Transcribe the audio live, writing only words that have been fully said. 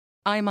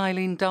I'm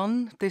Eileen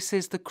Dunne. This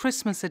is the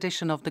Christmas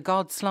edition of the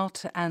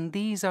Godslot, and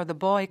these are the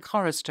boy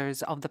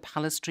choristers of the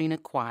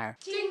Palestrina Choir.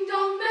 Ding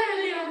dong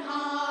merrily on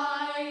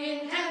high,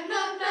 in heaven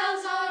the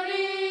bells are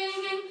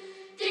ringing.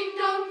 Ding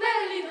dong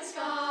merrily the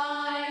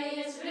sky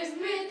is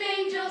risen with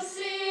angels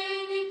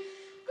singing.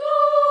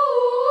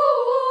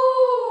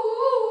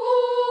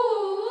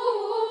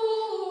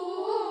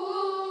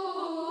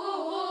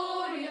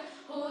 Gloria,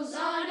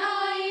 Hosanna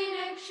in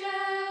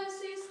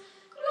excelsis.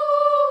 Gloria,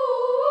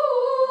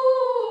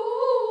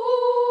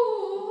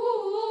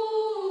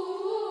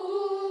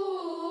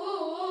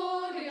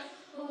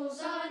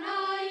 Hosanna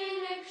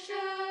in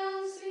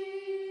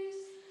excelsis.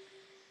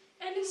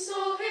 And so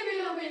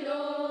here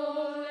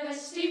below, the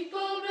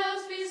steeple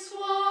bells be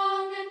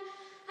swung, and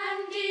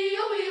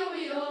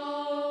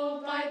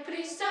D-O-E-O-E-O, by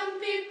priest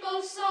and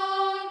people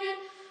sung, and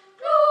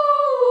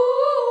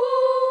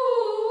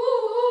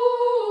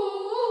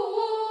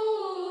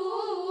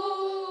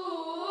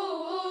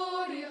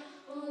Gloria,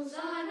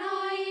 Hosanna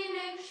in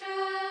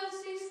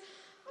excelsis.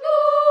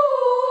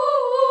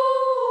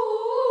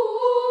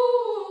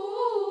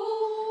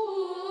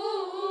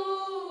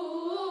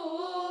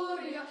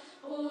 Gloria,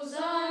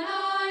 Hosanna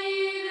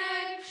in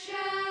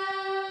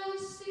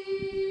excelsis.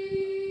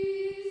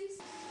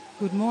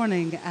 Good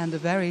morning and a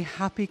very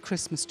happy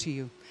Christmas to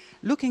you.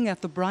 Looking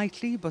at the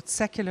brightly but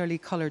secularly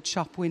coloured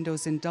shop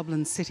windows in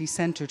Dublin city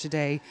centre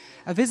today,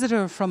 a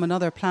visitor from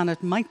another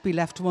planet might be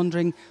left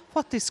wondering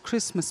what this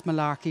Christmas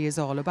malarkey is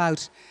all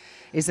about.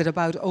 Is it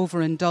about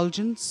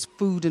overindulgence,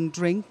 food and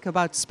drink,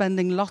 about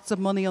spending lots of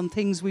money on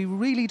things we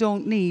really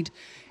don't need?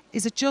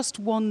 Is it just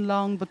one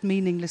long but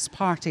meaningless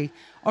party?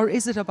 Or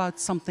is it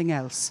about something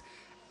else?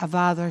 A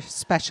rather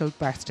special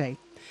birthday.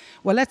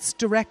 Well, let's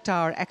direct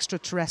our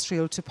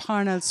extraterrestrial to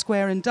Parnell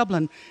Square in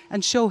Dublin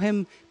and show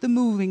him the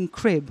moving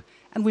crib,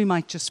 and we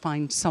might just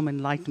find some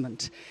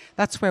enlightenment.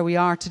 That's where we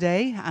are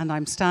today, and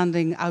I'm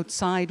standing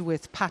outside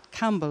with Pat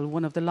Campbell,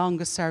 one of the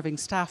longest serving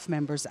staff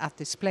members at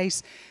this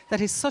place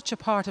that is such a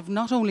part of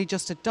not only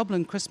just a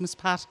Dublin Christmas,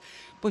 Pat,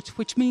 but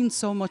which means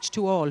so much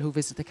to all who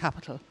visit the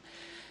capital.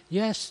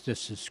 Yes,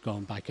 this has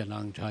gone back a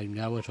long time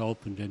now. It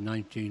opened in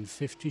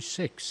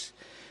 1956.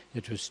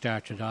 It was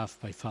started off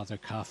by Father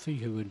Coffey,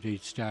 who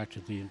indeed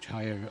started the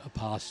entire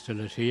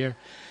apostolate here.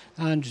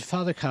 And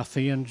Father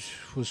Coffey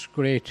was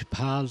great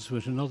pals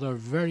with another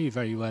very,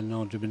 very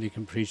well-known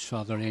Dominican priest,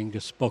 Father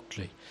Angus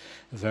Buckley,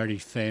 a very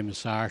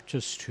famous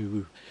artist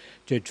who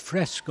did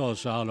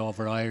frescoes all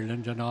over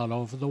Ireland and all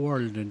over the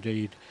world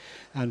indeed.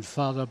 And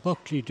Father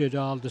Buckley did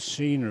all the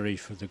scenery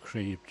for the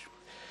crypt.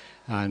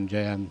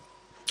 And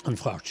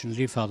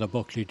unfortunately, Father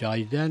Buckley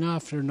died then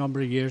after a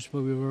number of years,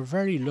 but we were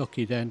very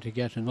lucky then to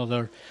get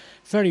another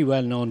very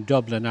well-known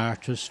Dublin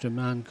artist, a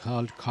man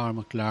called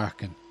Cormac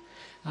Larkin.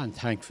 And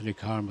thankfully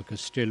Cormac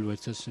is still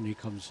with us, and he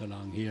comes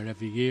along here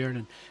every year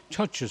and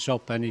touches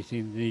up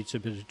anything that needs a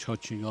bit of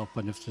touching up,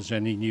 and if there's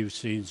any new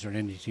scenes or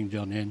anything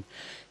done in,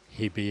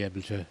 he'd be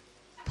able to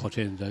put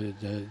in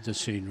the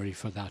scenery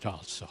for that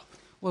also.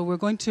 Well, we're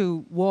going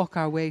to walk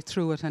our way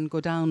through it and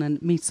go down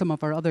and meet some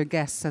of our other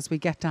guests as we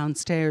get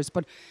downstairs.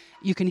 But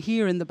you can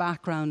hear in the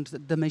background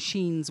the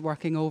machines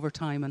working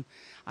overtime, and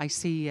I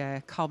see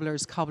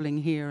cobblers cobbling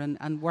here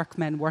and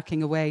workmen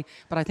working away.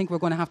 But I think we're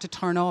going to have to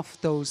turn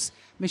off those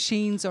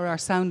machines, or our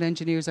sound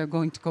engineers are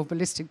going to go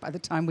ballistic by the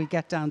time we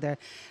get down there.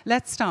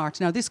 Let's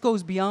start. Now, this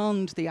goes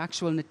beyond the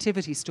actual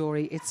nativity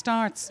story. It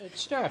starts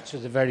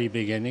at the very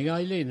beginning,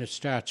 Eileen. It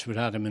starts with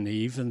Adam and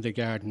Eve in the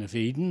Garden of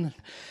Eden.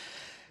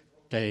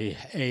 They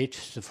ate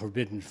the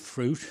forbidden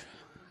fruit,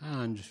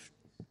 and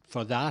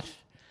for that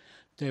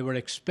they were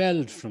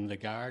expelled from the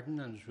garden.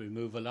 And as we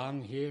move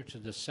along here to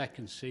the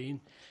second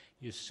scene,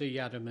 you see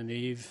Adam and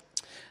Eve,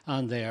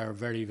 and they are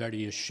very,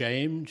 very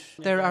ashamed.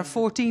 There are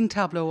 14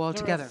 tableaux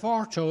altogether. There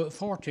are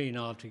 14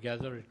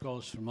 altogether. It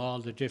goes from all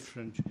the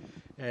different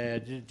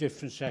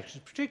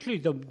sections,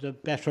 particularly the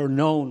better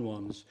known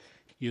ones.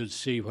 You'll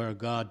see where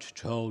God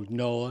told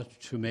Noah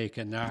to make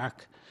an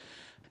ark.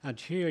 And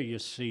here you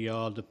see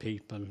all the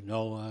people,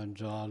 Noah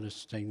and all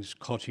his things,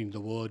 cutting the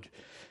wood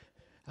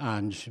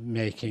and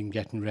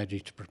getting ready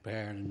to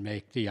prepare and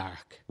make the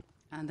ark.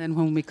 And then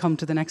when we come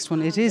to the next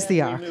one, it is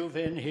the ark. We move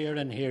in here,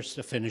 and here's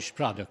the finished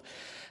product.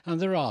 And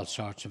there are all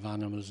sorts of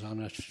animals on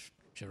it,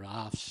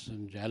 giraffes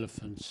and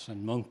elephants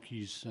and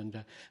monkeys,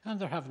 and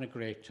they're having a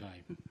great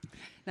time.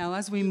 Now,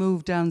 as we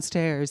move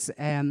downstairs,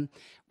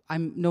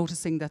 I'm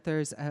noticing that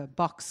there's a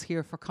box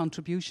here for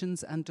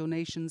contributions and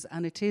donations,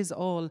 and it is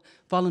all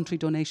voluntary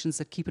donations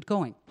that keep it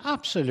going.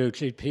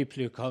 Absolutely.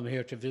 People who come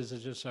here to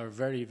visit us are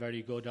very,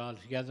 very good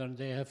altogether, and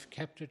they have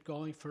kept it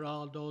going for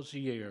all those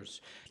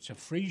years. It's a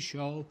free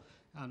show,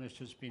 and it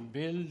has been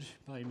billed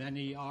by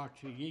many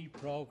RTE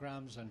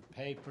programmes and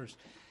papers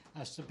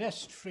as the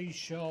best free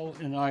show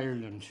in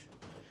Ireland.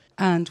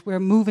 And we're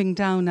moving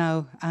down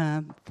now.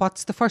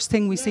 What's the first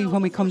thing we see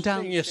when we come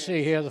down? The first thing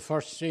you see here, the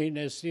first scene,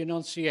 is the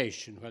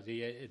Annunciation, where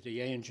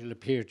the angel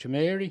appeared to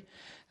Mary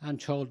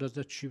and told her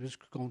that she was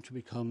going to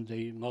become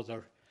the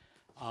mother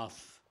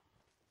of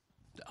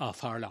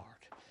our Lord.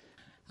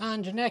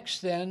 And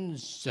next then,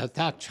 at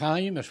that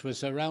time, it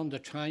was around the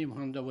time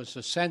when there was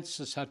a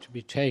census had to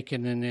be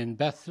taken in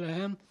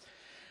Bethlehem.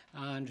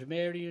 And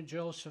Mary and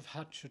Joseph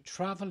had to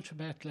travel to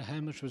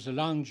Bethlehem. It was a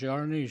long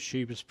journey.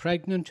 She was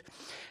pregnant.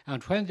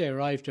 And when they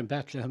arrived in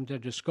Bethlehem, they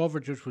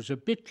discovered it was a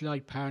bit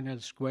like Parnell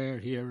Square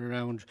here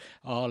around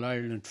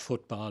All-Ireland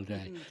Football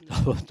Day.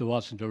 There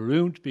wasn't a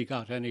room to be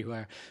got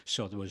anywhere,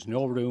 so there was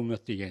no room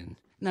at the inn.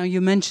 Now,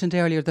 you mentioned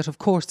earlier that, of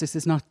course, this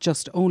is not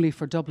just only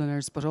for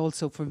Dubliners, but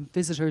also for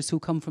visitors who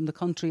come from the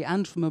country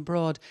and from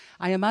abroad.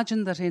 I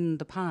imagine that in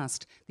the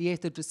past, the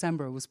 8th of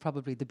December was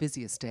probably the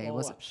busiest day,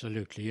 was it?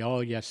 Absolutely.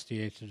 Oh, yes, the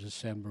 8th of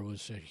December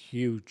was a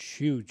huge,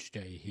 huge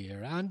day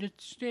here. And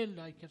it's still,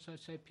 like, as I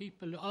say,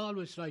 people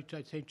always like,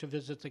 I think, to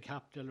visit the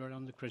capital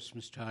around the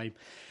Christmas time.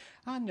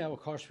 And now,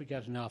 of course, we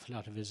get an awful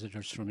lot of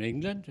visitors from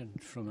England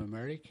and from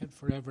America and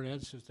wherever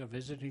else if they're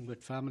visiting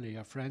with family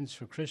or friends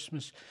for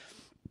Christmas.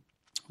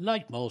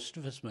 Like most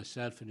of us,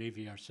 myself and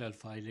Evie,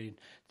 yourself, Eileen,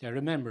 they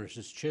remember it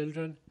as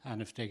children,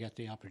 and if they get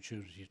the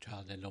opportunity at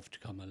all, they love to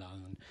come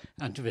along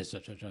and to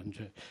visit it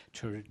and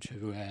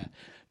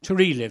to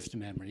relive the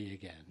memory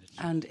again.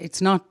 And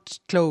it's not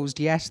closed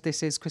yet.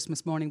 This is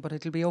Christmas morning, but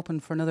it'll be open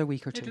for another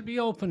week or two. It'll be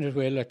open, it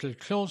will. It'll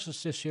close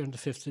us this year on the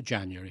 5th of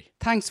January.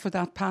 Thanks for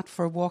that, Pat,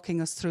 for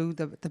walking us through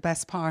the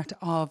best part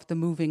of the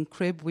moving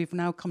crib. We've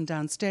now come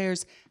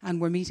downstairs and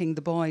we're meeting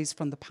the boys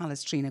from the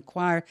Palestrina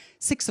Choir,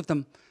 6 of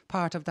them,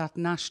 part of that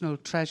national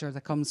treasure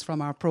that comes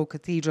from our Pro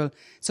Cathedral.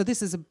 So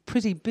this is a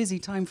pretty busy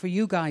time for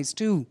you guys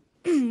too.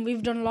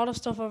 We've done a lot of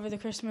stuff over the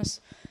Christmas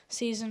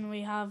season.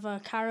 We have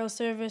a carol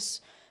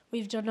service.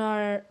 We've done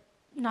our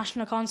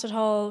National Concert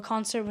Hall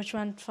concert, which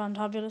went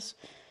fantabulous.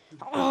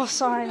 Oh,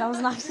 sorry, that was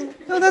an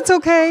accident. No, that's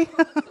okay.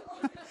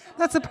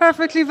 That's a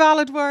perfectly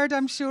valid word,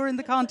 I'm sure, in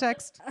the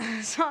context.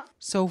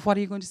 So what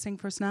are you going to sing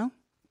for us now?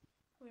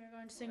 We're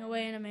going to sing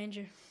Away in a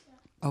Manger.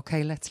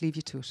 Okay, let's leave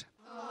you to it.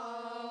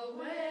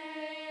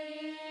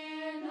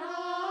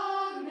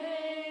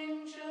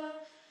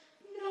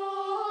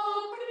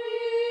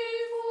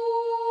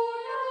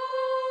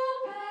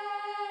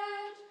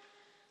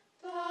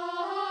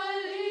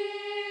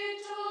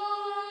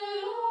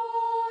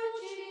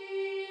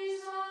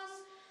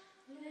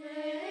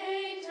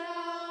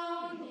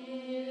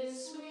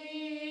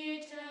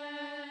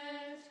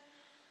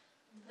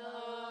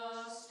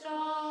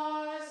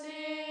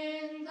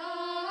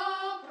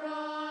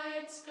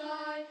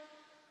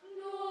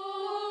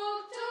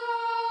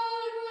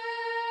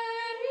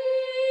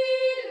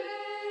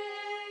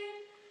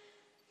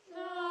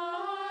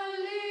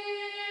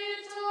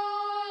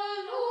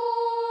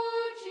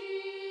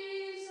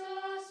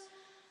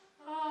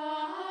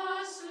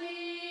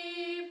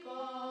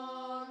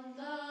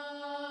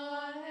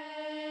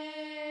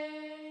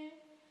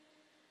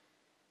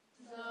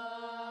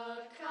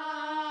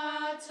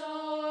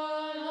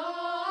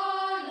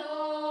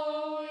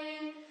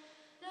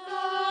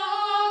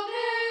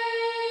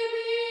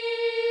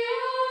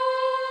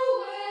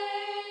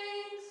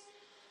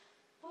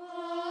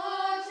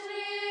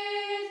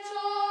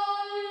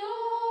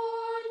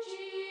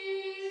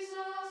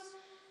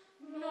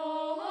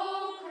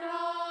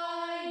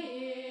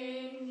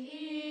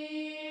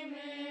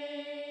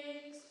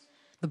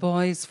 The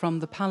boys from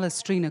the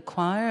Palestrina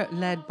Choir,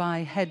 led by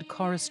head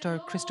chorister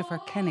Christopher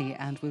Kenny,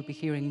 and we'll be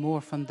hearing more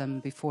from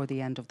them before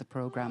the end of the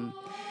programme.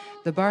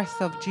 The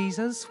birth of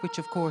Jesus, which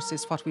of course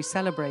is what we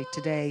celebrate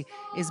today,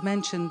 is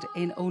mentioned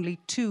in only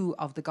 2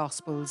 of the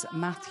Gospels,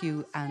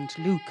 Matthew and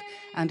Luke,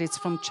 and it's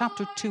from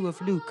chapter 2 of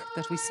Luke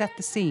that we set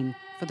the scene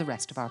for the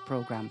rest of our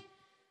programme.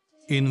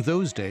 In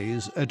those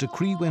days, a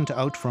decree went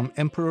out from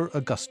Emperor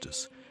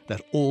Augustus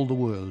that all the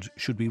world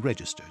should be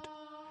registered.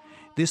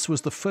 This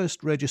was the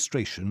first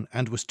registration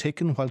and was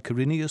taken while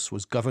Quirinius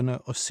was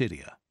governor of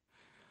Syria.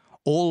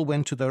 All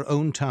went to their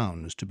own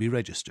towns to be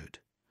registered.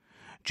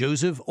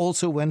 Joseph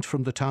also went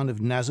from the town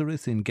of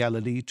Nazareth in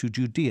Galilee to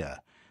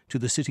Judea, to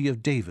the city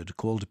of David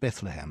called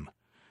Bethlehem,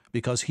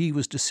 because he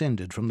was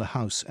descended from the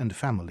house and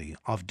family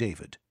of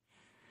David.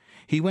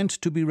 He went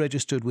to be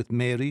registered with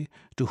Mary,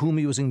 to whom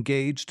he was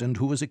engaged and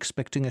who was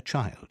expecting a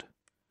child.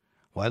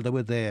 While they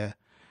were there,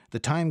 the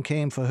time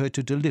came for her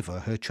to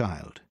deliver her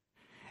child.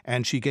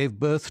 And she gave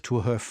birth to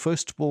her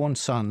firstborn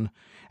son,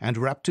 and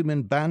wrapped him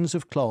in bands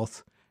of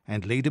cloth,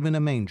 and laid him in a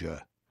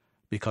manger,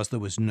 because there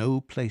was no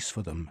place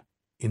for them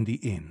in the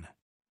inn.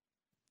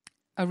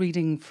 A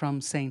reading from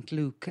St.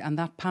 Luke, and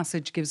that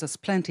passage gives us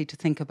plenty to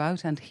think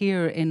about. And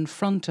here in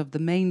front of the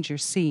manger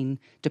scene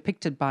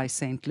depicted by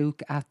St.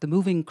 Luke at the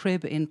moving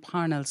crib in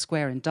Parnell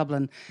Square in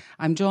Dublin,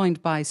 I'm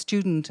joined by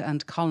student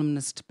and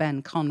columnist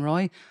Ben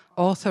Conroy,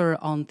 author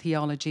on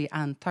theology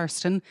and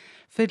Thurston,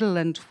 fiddle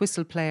and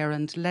whistle player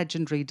and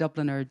legendary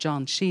Dubliner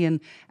John Sheehan,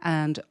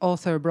 and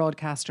author,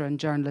 broadcaster and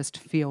journalist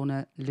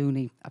Fiona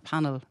Looney, a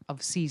panel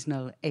of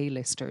seasonal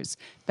A-listers.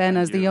 Ben,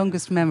 as the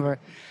youngest member,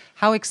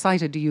 how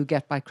excited do you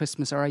get by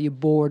Christmas, or are you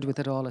bored with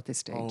it all at this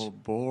stage? Oh,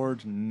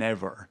 bored?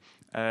 Never.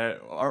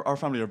 Our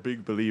family are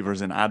big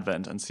believers in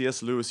Advent, and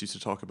C.S. Lewis used to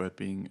talk about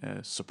being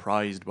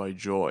surprised by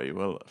joy.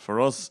 Well,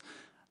 for us,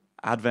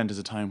 Advent is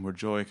a time where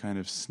joy kind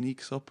of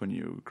sneaks up on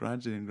you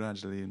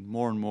gradually and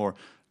more,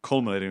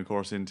 culminating, of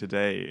course, in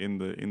today, in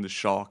the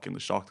shock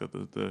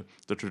that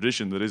the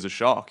tradition that is a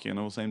shock.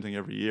 Same thing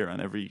every year,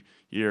 and every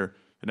year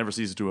it never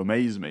ceases to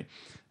amaze me.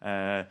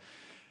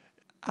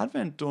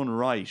 Advent done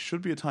right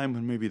should be a time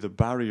when maybe the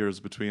barriers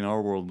between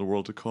our world and the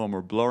world to come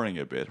are blurring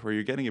a bit, where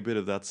you're getting a bit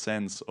of that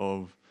sense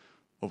of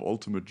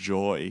ultimate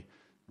joy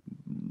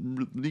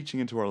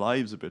reaching into our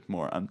lives a bit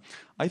more. And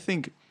I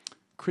think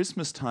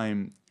Christmas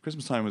time was,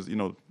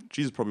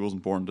 Jesus probably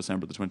wasn't born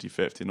December the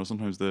 25th.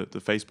 Sometimes the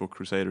Facebook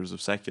crusaders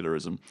of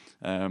secularism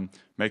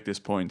make this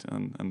point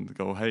and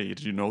go, hey,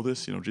 did you know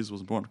this? Jesus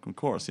wasn't born. Of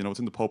course, it's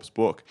in the Pope's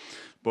book.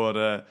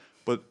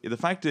 But the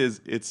fact is,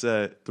 it's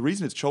the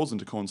reason it's chosen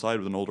to coincide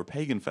with an older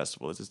pagan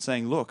festival is it's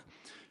saying, look,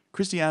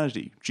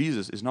 Christianity,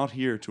 Jesus is not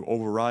here to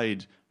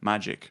override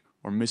magic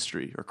or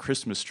mystery or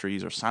Christmas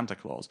trees or Santa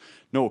Claus.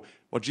 No,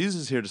 what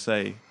Jesus is here to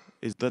say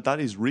is that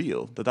is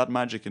real, that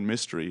magic and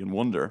mystery and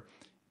wonder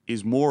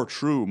is more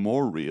true,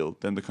 more real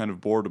than the kind of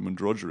boredom and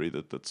drudgery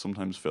that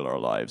sometimes fill our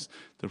lives.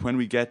 That when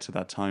we get to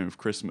that time of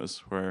Christmas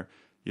where,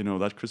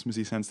 that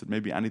Christmassy sense that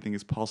maybe anything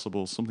is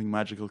possible, something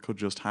magical could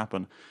just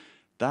happen,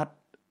 that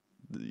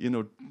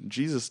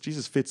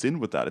Jesus fits in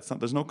with that.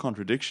 There's no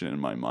contradiction in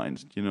my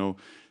mind.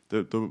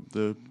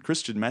 The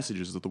Christian message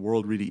is that the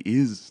world really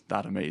is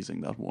that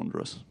amazing, that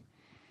wondrous.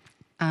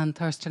 And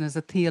Thurston, as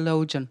a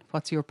theologian,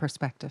 what's your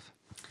perspective?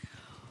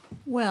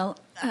 Well,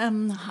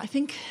 I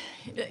think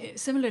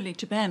similarly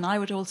to Ben, I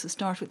would also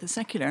start with the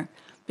secular,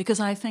 because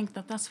I think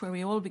that that's where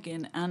we all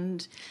begin,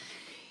 and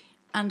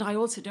I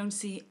also don't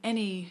see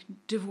any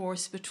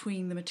divorce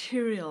between the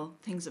material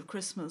things of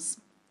Christmas.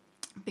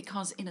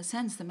 Because, in a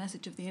sense, the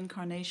message of the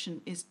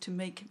Incarnation is to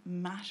make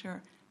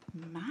matter,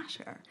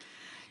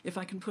 if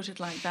I can put it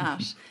like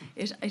that.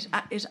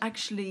 It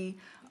actually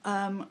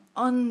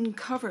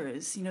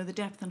uncovers, the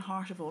depth and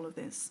heart of all of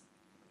this.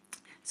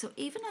 So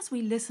even as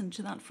we listen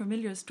to that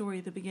familiar story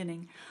at the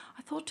beginning,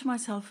 I thought to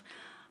myself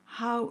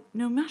how,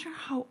 no matter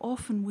how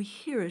often we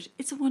hear it,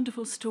 it's a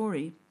wonderful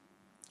story.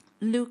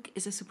 Luke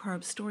is a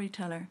superb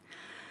storyteller.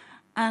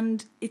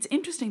 And it's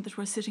interesting that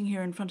we're sitting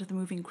here in front of the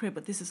moving crib,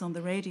 but this is on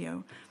the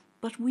radio.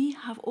 But we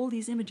have all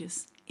these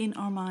images in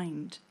our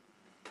mind,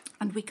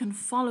 and we can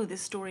follow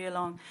this story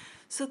along.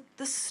 So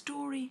the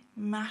story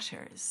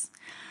matters.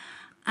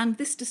 And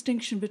this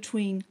distinction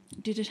between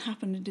did it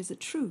happen and is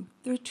it true?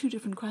 There are two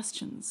different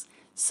questions.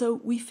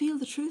 So we feel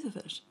the truth of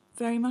it,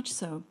 very much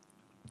so.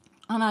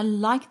 And I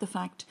like the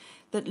fact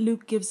that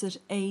Luke gives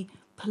it a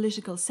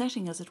political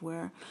setting, as it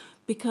were,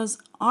 because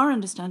our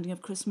understanding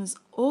of Christmas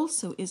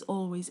also is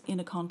always in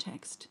a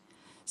context.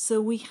 So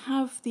we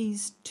have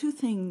these two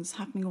things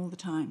happening all the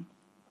time.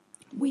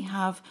 We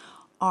have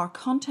our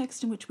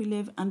context in which we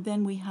live, and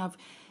then we have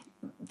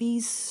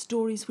these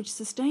stories which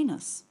sustain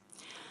us.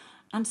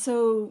 And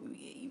so,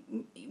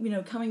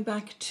 coming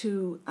back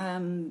to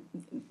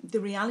the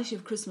reality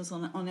of Christmas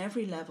on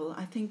every level,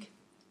 I think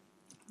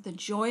the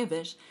joy of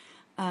it,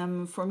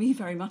 for me,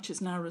 very much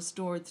is now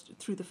restored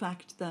through the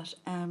fact that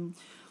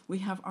we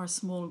have our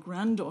small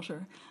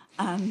granddaughter,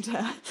 and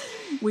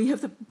we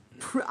have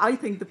I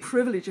think the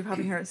privilege of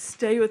having her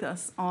stay with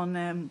us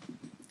on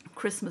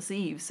Christmas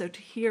Eve. So to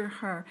hear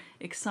her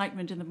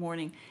excitement in the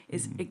morning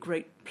is a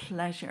great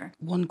pleasure.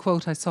 One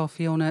quote I saw,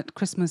 Fiona,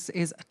 Christmas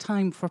is a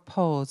time for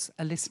pause,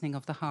 a listening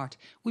of the heart.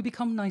 We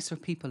become nicer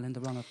people in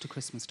the run-up to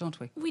Christmas, don't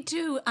we? We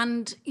do,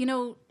 and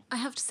I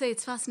have to say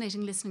it's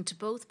fascinating listening to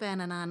both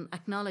Ben and Anne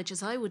acknowledge,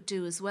 as I would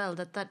do as well,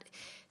 that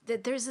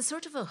there's a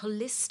sort of a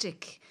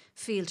holistic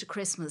feel to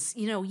Christmas.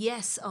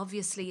 Yes,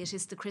 obviously it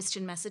is the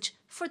Christian message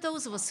for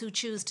those of us who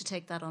choose to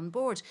take that on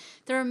board.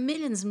 There are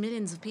millions and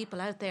millions of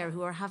people out there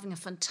who are having a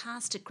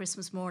fantastic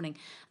Christmas morning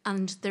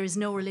and there is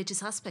no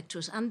religious aspect to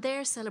it, and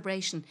their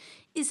celebration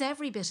is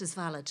every bit as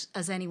valid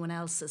as anyone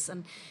else's.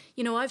 And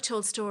I've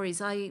told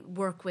stories. I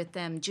work with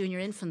junior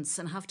infants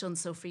and have done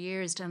so for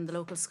years down in the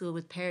local school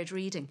with paired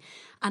reading,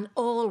 and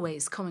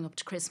always coming up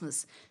to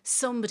Christmas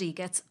somebody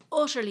gets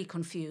utterly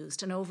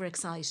confused and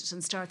overexcited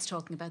and starts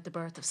talking about the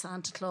birth of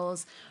Santa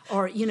Claus,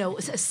 or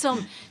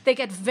they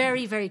get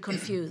very, very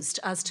confused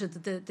as to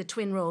the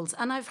twin roles.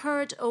 And I've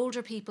heard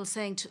older people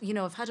saying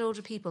I've had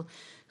older people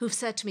who've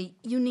said to me,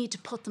 you need to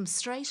put them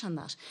straight on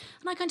that.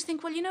 And I kind of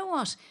think, well, you know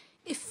what?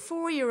 If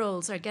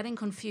 4-year-olds are getting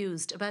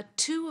confused about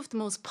two of the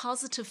most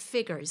positive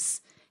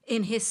figures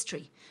in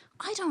history,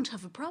 I don't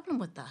have a problem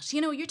with that.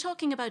 You're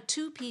talking about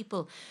two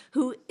people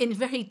who, in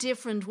very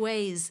different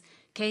ways,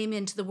 came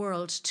into the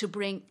world to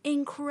bring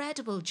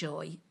incredible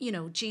joy,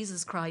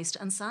 Jesus Christ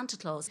and Santa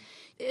Claus.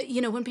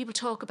 When people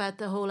talk about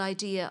the whole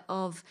idea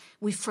of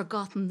we've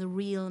forgotten the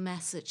real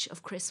message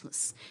of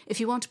Christmas, if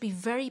you want to be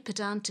very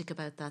pedantic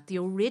about that, the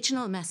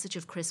original message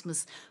of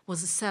Christmas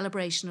was a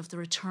celebration of the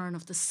return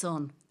of the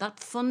Son. That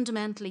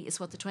fundamentally is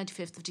what the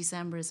 25th of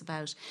December is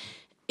about.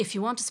 If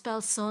you want to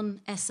spell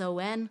Son,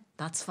 S-O-N,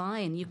 that's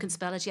fine. You can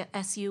spell it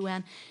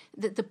S-U-N.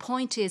 The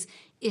point is,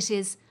 it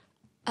is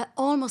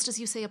almost, as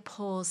you say, a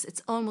pause.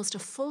 It's almost a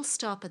full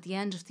stop at the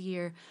end of the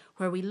year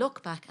where we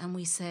look back and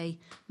we say,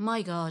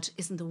 my God,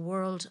 isn't the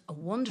world a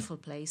wonderful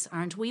place?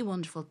 Aren't we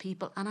wonderful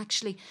people? And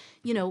actually,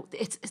 you know,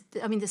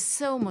 there's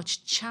so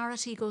much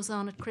charity goes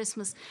on at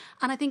Christmas.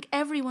 And I think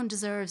everyone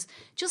deserves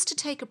just to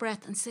take a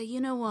breath and say,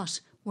 you know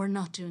what, we're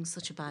not doing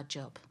such a bad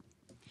job.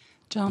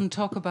 John,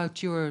 talk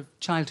about your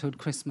childhood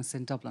Christmas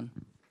in Dublin.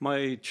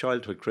 My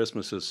childhood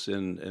Christmases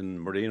in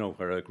Marino,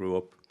 where I grew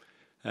up,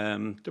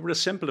 they were a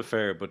simple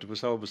affair, but there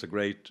was always a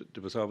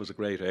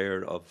great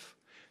air of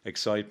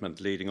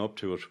excitement leading up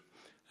to it.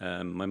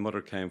 My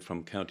mother came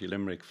from County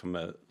Limerick, from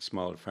a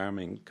small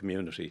farming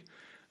community,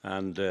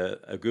 and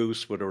a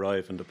goose would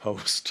arrive in the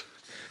post.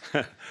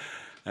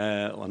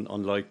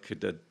 Unlike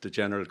the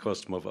general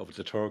custom of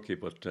the turkey,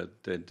 but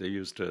they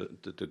used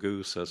the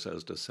goose as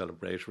the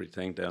celebratory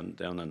thing down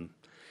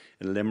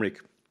in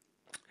Limerick.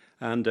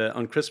 And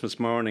on Christmas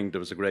morning, there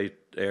was a great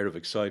air of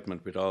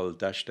excitement. We'd all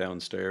dash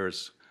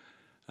downstairs,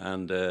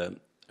 and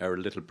our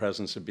little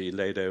presents would be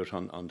laid out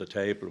on the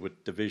table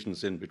with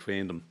divisions in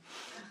between them.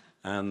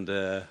 And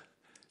there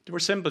were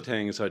simple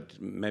things,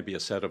 maybe a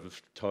set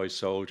of toy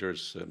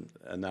soldiers,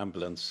 an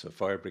ambulance, a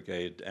fire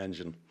brigade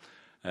engine,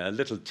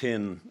 little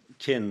tin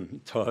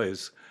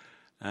toys,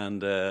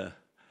 and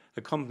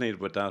accompanied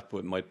with that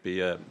might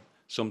be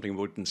something we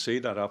wouldn't see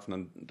that often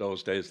in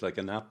those days, like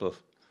an apple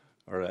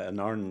or an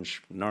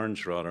orange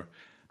rather,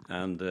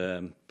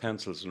 and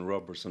pencils and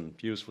rubbers and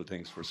useful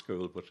things for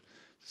school, but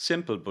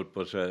simple,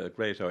 but a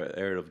great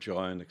air of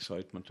joy and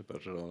excitement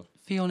about it all.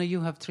 Fiona,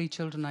 you have 3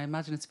 children. I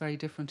imagine it's very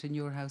different in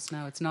your house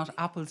now. It's not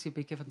apples you'd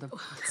be giving them.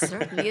 Oh,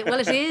 certainly. Well,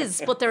 it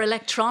is, but they're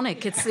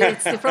electronic. It's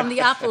from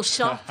the Apple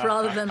shop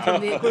rather than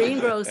from the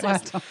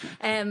greengrocers.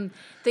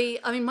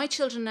 My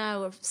children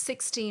now are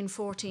 16,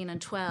 14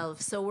 and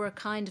 12, so we're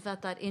kind of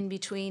at that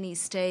in-betweeny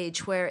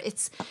stage where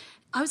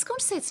I was going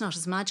to say it's not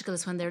as magical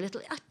as when they're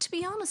little. To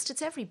be honest,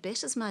 it's every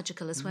bit as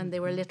magical as when they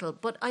were little,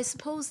 but I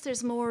suppose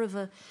there's more of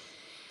a...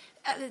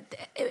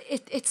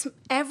 It's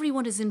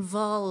everyone is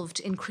involved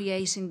in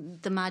creating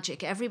the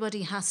magic.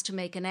 Everybody has to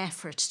make an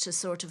effort to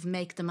sort of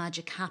make the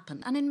magic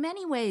happen. And in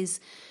many ways,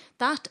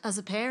 that as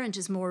a parent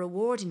is more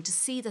rewarding, to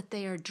see that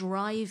they are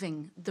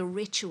driving the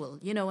ritual,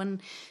 you know.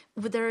 And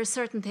there are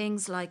certain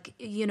things like,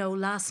 you know,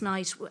 last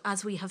night,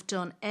 as we have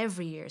done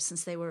every year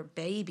since they were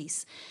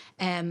babies,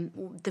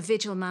 the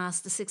vigil mass,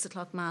 the 6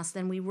 o'clock mass,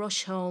 then we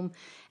rush home.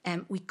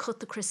 We cut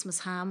the Christmas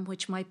ham,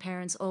 which my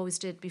parents always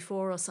did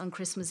before us on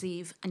Christmas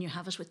Eve, and you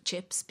have it with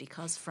chips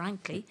because,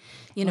 frankly,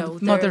 you know,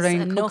 there's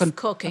enough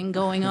cooking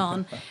going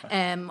on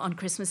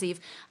Christmas Eve.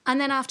 And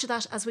then after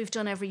that, as we've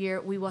done every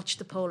year, we watch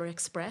the Polar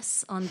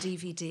Express on DVD.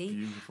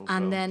 Beautiful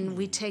and film. then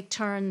we take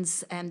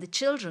turns, the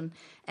children,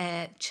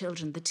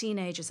 the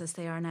teenagers as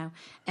they are now,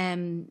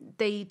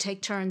 they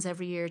take turns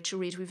every year to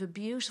read. We have a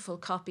beautiful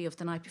copy of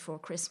The Night Before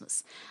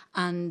Christmas,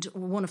 and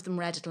one of them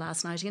read it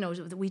last night. You know,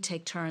 we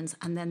take turns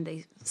and then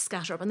they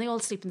scatter up, and they all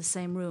sleep in the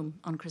same room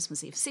on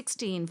Christmas Eve.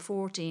 16,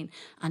 14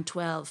 and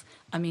 12.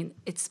 I mean,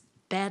 it's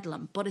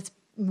bedlam, but it's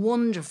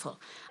wonderful.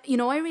 You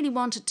know, I really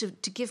wanted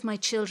to give my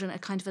children a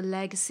kind of a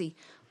legacy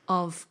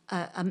of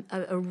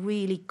a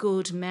really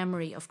good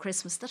memory of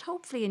Christmas that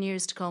hopefully in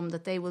years to come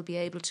that they will be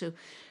able to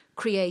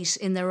create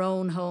in their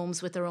own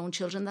homes with their own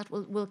children, that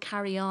will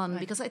carry on. Right.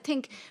 Because I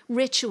think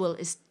ritual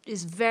is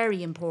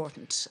very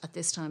important at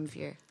this time of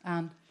year.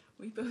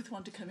 We both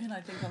want to come in,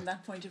 I think, on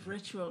that point of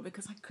ritual,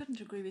 because I couldn't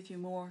agree with you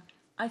more.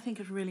 I think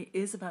it really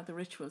is about the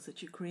rituals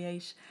that you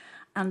create.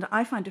 And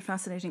I find it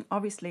fascinating.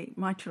 Obviously,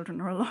 my children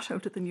are a lot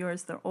older than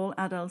yours. They're all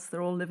adults.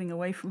 They're all living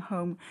away from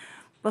home.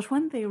 But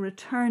when they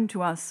return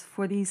to us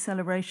for these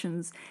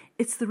celebrations,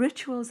 it's the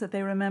rituals that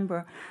they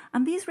remember.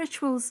 And these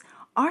rituals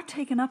are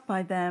taken up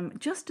by them,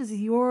 just as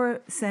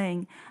you're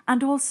saying,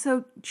 and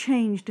also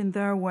changed in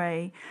their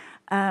way.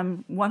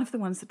 One of the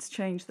ones that's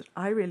changed that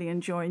I really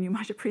enjoy, and you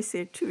might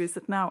appreciate too, is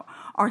that now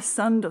our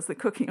son does the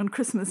cooking on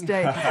Christmas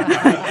Day.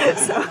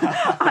 So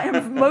I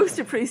am most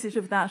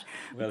appreciative of that.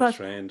 Well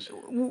trained.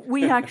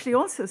 We actually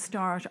also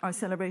start our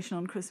celebration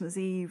on Christmas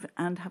Eve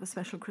and have a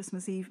special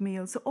Christmas Eve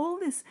meal. So all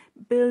this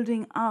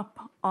building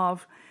up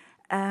of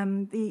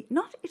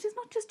it is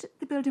not just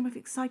the building of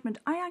excitement.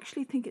 I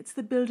actually think it's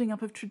the building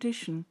up of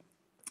tradition.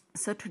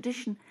 So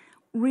tradition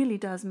really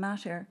does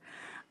matter.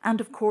 And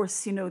of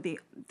course, you know,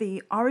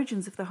 the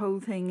origins of the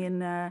whole thing in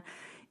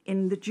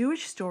the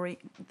Jewish story,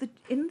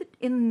 in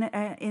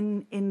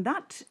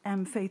that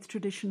faith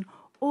tradition,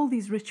 all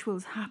these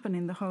rituals happen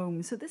in the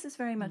home. So this is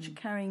very much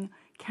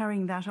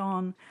carrying that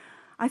on.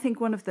 I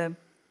think one of the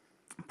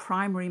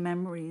primary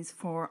memories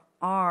for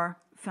our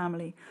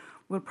family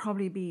will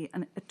probably be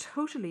a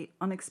totally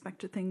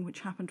unexpected thing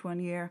which happened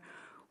one year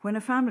when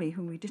a family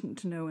whom we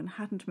didn't know and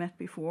hadn't met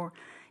before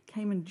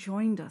came and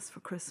joined us for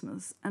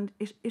Christmas. And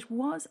it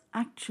was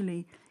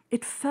actually,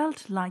 it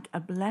felt like a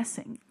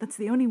blessing. That's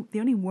the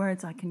only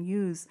words I can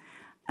use.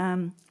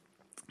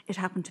 It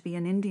happened to be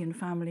an Indian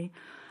family,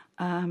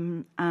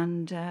 and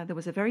there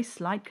was a very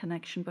slight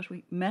connection, but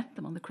we met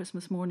them on the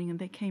Christmas morning and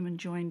they came and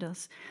joined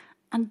us.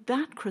 And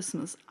that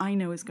Christmas, I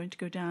know, is going to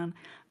go down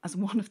as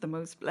one of the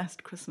most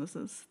blessed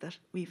Christmases that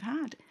we've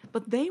had.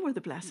 But they were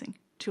the blessing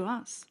to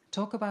us.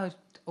 Talk about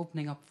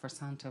opening up for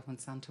Santa when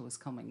Santa was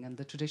coming and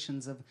the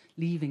traditions of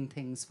leaving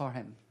things for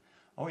him.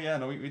 Oh yeah,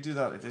 no, we do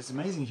that. It's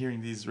amazing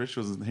hearing these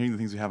rituals and hearing the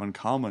things we have in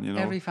common, you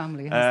know. Every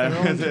family has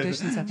their own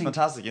traditions, I think.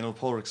 Fantastic, you know,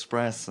 Polar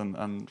Express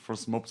and for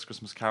some Muppets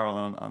Christmas Carol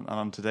and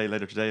on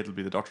later today it'll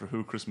be the Doctor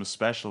Who Christmas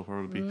special where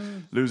we'll be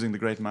losing the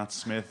great Matt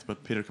Smith,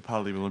 but Peter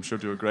Capaldi will, I'm sure,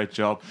 do a great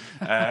job.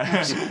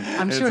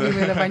 I'm sure he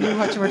will if I knew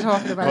what you were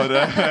talking about.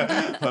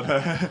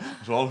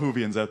 But all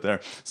Whovians out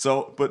there.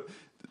 So, but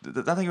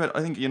that thing about,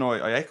 I think, you know,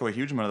 I echo a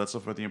huge amount of that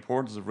stuff about the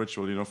importance of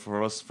ritual, you know,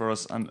 for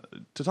us, and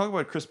to talk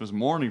about Christmas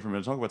morning for a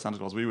minute, talk about Santa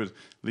Claus, we would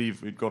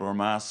leave, we'd go to our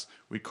mass,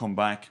 we'd come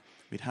back,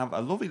 we'd have a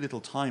lovely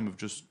little time of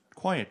just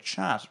quiet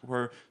chat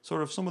where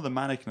sort of some of the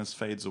manicness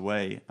fades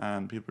away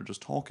and people are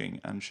just talking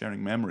and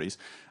sharing memories.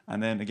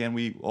 And then again,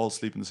 we all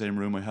sleep in the same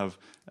room. I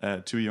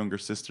have 2 younger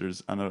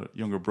sisters and a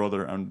younger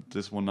brother, and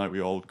this one night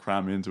we all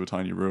cram into a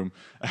tiny room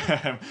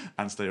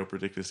and stay up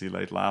ridiculously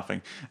late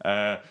laughing.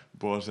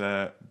 But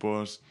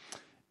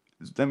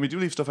then we do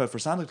leave stuff out for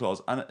Santa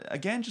Claus. And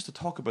again, just to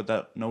talk about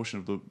that notion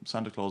of the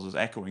Santa Claus is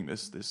echoing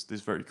this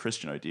very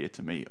Christian idea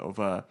to me of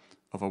a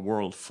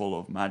world full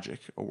of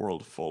magic, a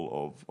world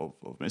full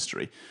of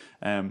mystery.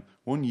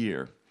 One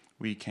year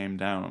we came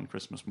down on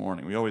Christmas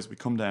morning. We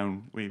come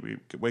down, we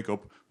wake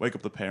up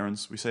the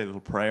parents, we say a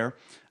little prayer,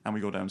 and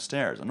we go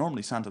downstairs. And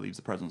normally Santa leaves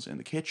the presents in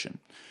the kitchen.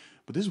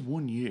 But this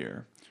one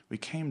year we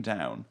came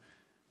down,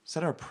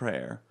 said our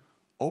prayer,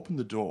 opened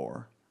the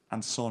door,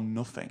 and saw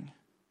nothing.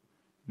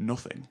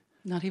 Nothing.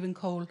 Not even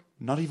coal.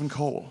 Not even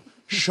coal.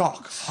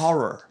 Shock,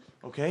 horror.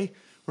 Okay,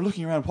 we're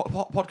looking around.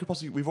 What could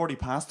possibly? We've already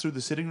passed through the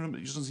sitting room.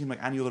 It just doesn't seem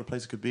like any other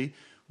place it could be.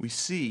 We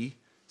see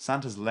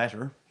Santa's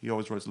letter. He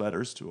always writes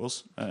letters to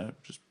us.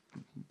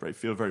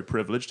 Feel very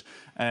privileged.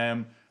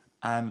 And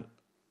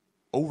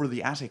over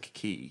the attic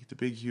key, the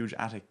big huge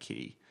attic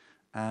key,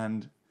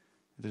 and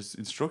there's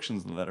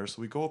instructions in the letter.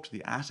 So we go up to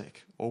the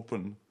attic,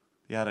 open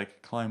the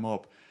attic, climb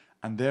up.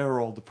 And there are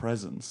all the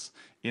presents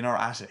in our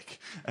attic.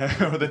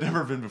 They've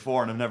never been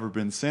before and have never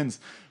been since.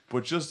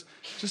 But just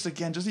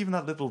even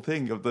that little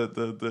thing of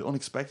the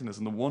unexpectedness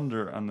and the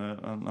wonder and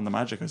the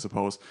magic, I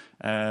suppose.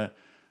 And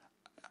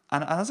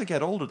as I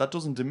get older, that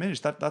doesn't diminish.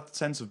 That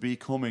sense of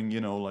becoming,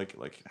 you know,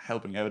 like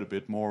helping out a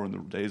bit more in the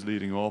days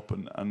leading up,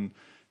 and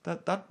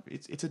that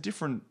it's a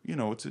different, you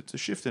know, it's a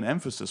shift in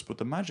emphasis, but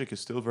the magic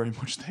is still very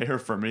much there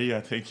for me,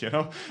 I think, you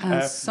know.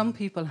 And some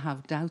people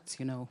have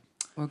doubts, you know.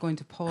 We're going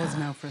to pause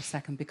now for a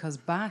second because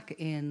back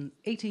in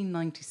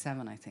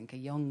 1897, I think, a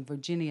young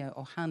Virginia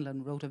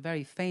O'Hanlon wrote a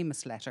very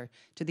famous letter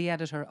to the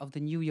editor of the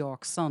New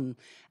York Sun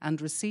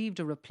and received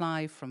a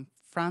reply from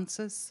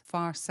Francis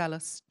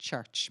Pharcellus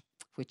Church,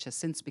 which has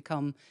since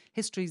become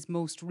history's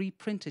most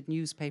reprinted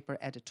newspaper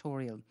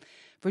editorial.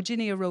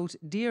 Virginia wrote,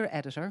 "Dear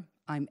editor,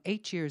 I'm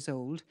 8 years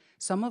old.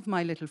 Some of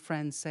my little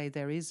friends say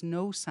there is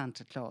no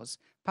Santa Claus.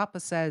 Papa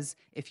says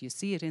if you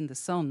see it in the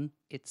sun,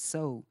 it's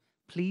so.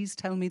 Please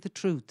tell me the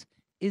truth.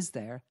 Is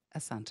there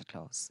a Santa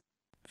Claus?"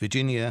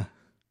 Virginia,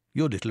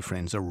 your little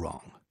friends are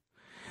wrong.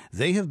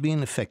 They have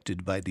been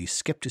affected by the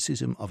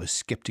skepticism of a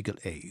skeptical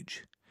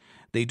age.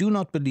 They do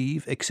not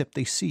believe except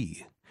they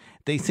see.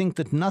 They think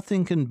that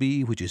nothing can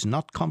be which is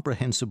not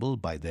comprehensible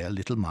by their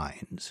little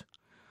minds.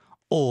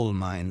 All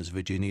minds,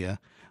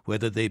 Virginia,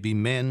 whether they be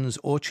men's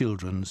or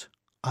children's,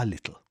 are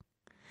little.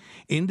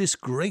 In this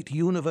great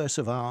universe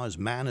of ours,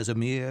 man is a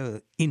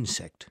mere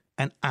insect,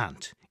 an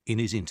ant in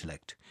his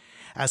intellect,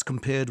 as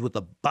compared with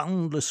the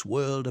boundless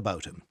world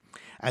about him,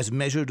 as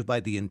measured by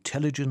the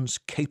intelligence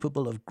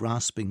capable of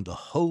grasping the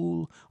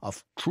whole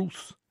of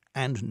truth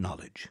and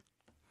knowledge.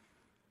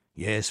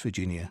 Yes,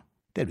 Virginia,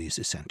 there is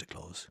a Santa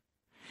Claus.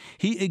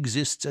 He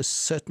exists as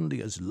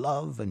certainly as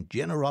love and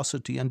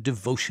generosity and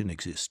devotion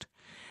exist,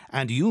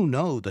 and you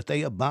know that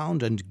they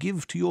abound and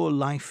give to your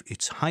life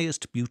its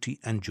highest beauty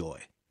and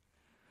joy.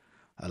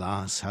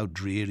 Alas, how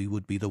dreary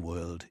would be the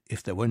world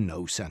if there were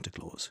no Santa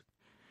Claus.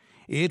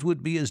 It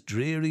would be as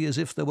dreary as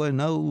if there were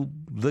no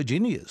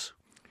Virginias.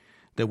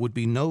 There would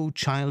be no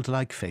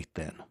childlike fate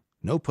then,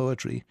 no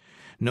poetry,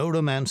 no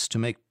romance to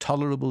make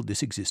tolerable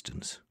this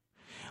existence.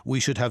 We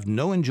should have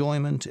no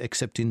enjoyment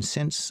except in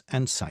sense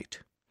and sight.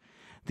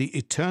 The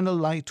eternal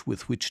light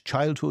with which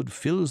childhood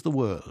fills the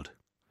world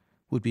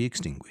would be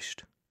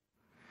extinguished.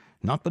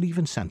 Not believe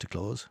in Santa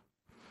Claus?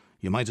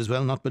 You might as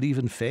well not believe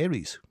in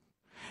fairies.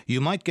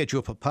 You might get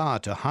your papa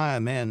to hire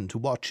men to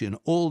watch in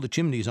all the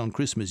chimneys on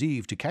Christmas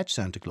Eve to catch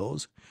Santa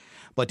Claus,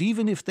 but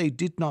even if they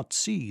did not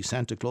see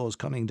Santa Claus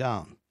coming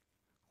down,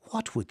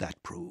 what would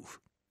that prove?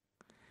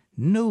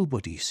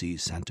 Nobody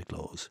sees Santa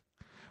Claus,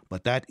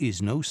 but that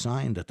is no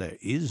sign that there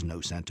is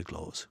no Santa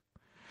Claus.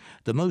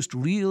 The most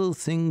real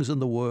things in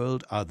the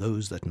world are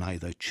those that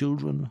neither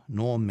children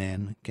nor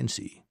men can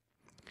see.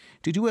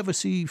 Did you ever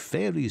see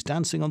fairies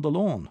dancing on the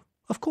lawn?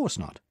 Of course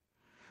not.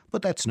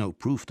 But that's no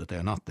proof that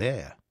they're not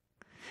there.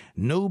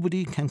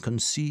 Nobody can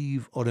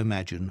conceive or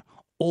imagine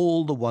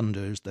all the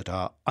wonders that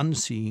are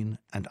unseen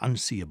and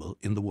unseeable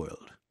in the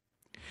world.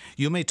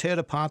 You may tear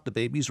apart the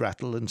baby's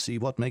rattle and see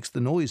what makes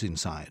the noise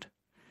inside.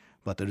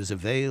 But there is a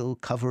veil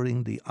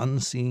covering the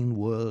unseen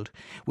world,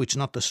 which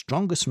not the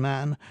strongest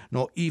man,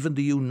 nor even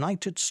the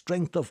united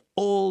strength of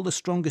all the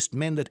strongest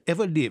men that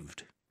ever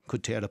lived,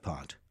 could tear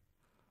apart.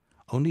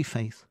 Only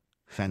faith,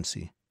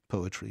 fancy,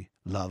 poetry,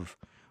 love,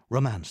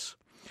 romance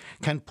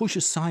can push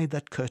aside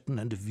that curtain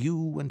and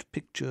view and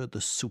picture the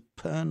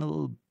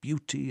supernal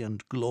beauty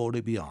and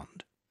glory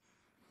beyond.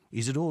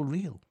 Is it all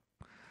real?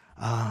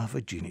 Ah,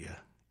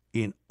 Virginia,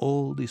 in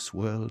all this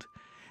world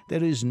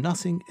there is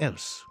nothing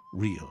else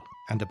real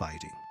and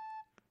abiding.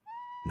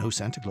 No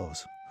Santa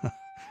Claus.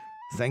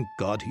 Thank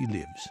God he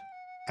lives,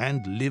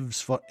 and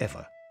lives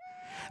forever.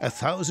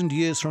 1,000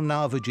 years from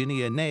now,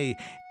 Virginia, nay,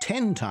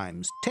 10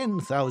 times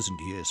 10,000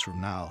 years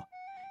from now,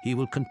 he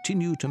will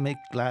continue to make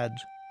glad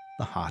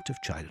the heart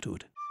of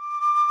childhood.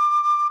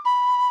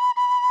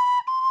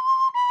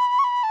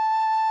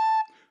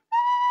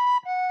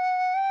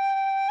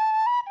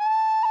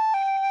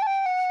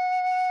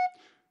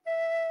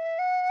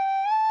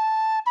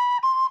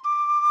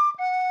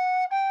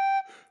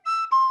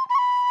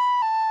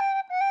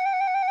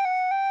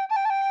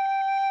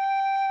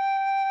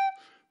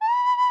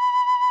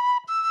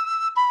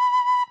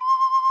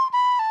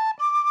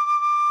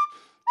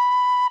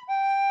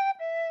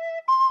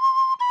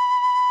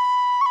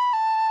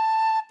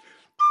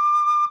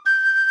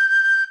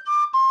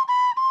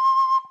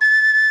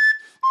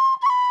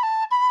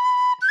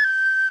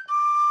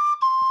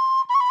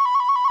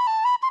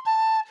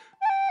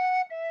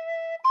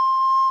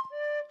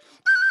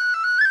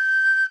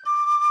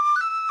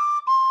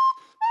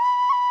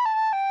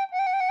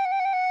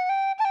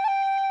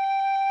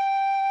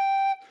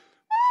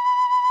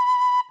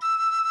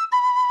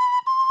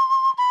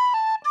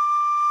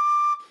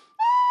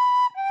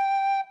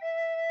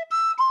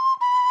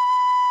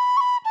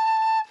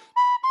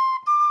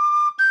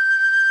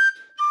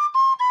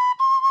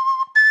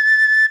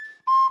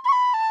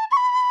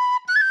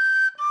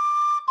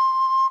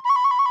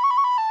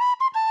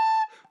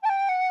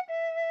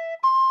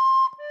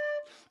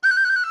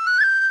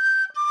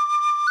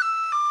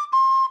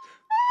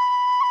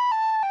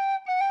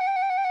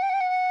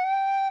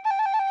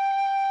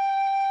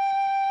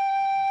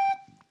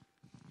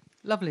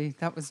 Lovely.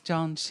 That was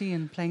John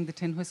Sheehan playing the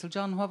tin whistle.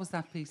 John, what was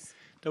that piece?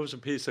 That was a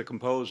piece I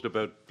composed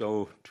about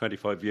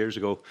 25 years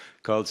ago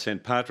called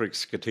St.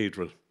 Patrick's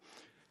Cathedral.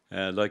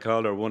 Like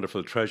all our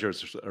wonderful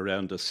treasures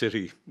around the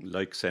city,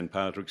 like St.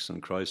 Patrick's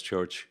and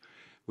Christchurch,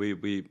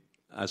 we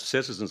as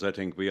citizens, I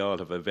think, we all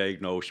have a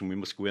vague notion we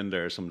must go in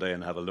there someday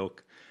and have a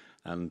look.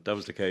 And that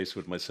was the case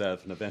with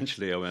myself. And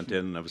eventually I went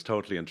in and I was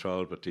totally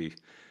enthralled with the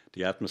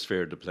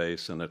atmosphere of the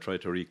place, and I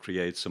tried to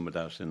recreate some of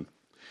that in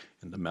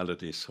the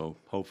melody. So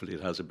hopefully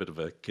it has a bit of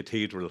a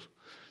cathedral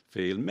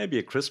feel, maybe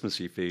a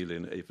Christmassy feel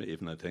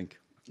even I think.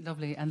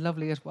 Lovely, and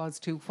lovely it was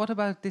too. What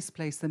about this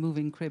place, the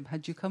Moving Crib?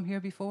 Had you come here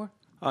before?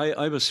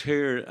 I was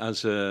here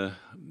as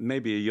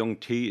maybe a young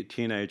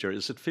teenager.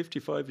 Is it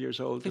 55 years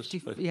old?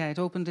 Yeah, it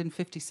opened in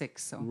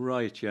 56. So.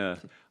 Right, yeah.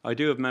 I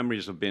do have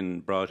memories of being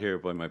brought here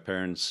by my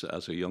parents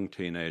as a young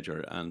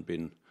teenager and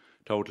being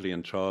totally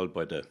enthralled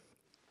by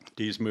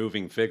these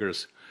moving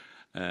figures.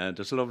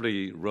 There's a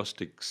lovely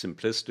rustic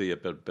simplicity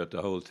about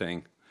the whole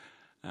thing.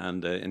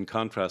 And in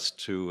contrast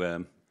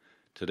to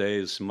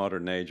today's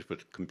modern age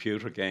with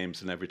computer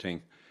games and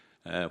everything,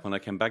 when I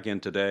came back in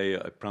today,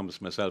 I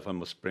promised myself I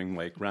must bring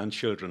my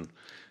grandchildren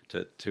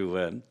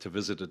to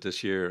visit it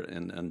this year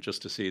and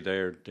just to see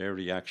their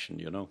reaction,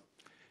 you know.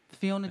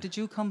 Fiona, did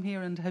you come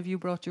here and have you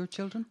brought your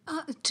children?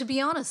 To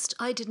be honest,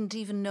 I didn't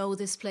even know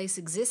this place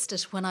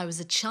existed when I was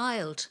a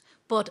child.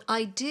 But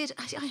I did,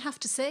 I have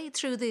to say,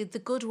 through the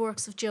good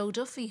works of Joe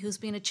Duffy, who's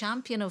been a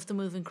champion of the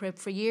Moving Crib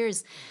for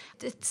years,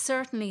 it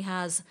certainly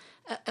has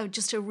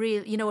just a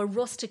real, a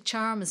rustic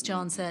charm, as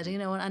John said,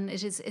 and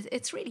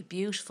it's really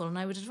beautiful. And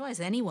I would advise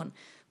anyone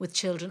with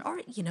children or,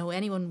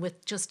 anyone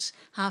with just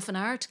half an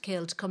hour to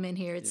kill to come in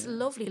here. It's a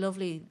lovely,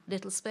 lovely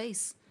little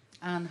space.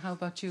 Anne, how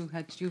about you?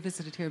 Had you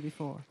visited here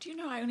before? Do you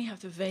know, I only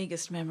have the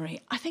vaguest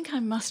memory. I think I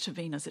must have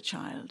been as a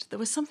child. There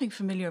was something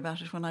familiar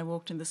about it when I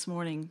walked in this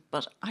morning,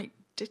 but I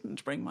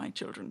didn't bring my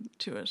children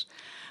to it.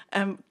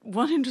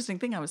 One interesting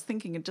thing I was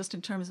thinking, just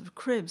in terms of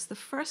cribs, the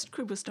first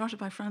crib was started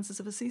by Francis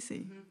of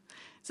Assisi. Mm-hmm.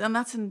 So, and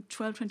that's in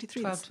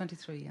 1223.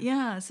 1223, yeah.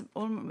 Yeah,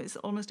 it's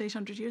almost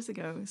 800 years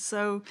ago.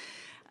 So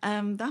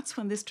that's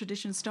when this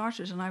tradition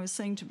started. And I was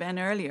saying to Ben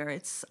earlier,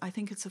 I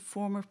think it's a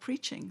form of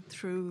preaching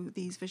through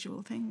these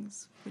visual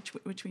things,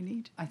 which we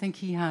need. I think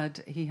he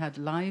had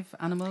live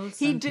animals.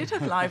 He did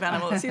have live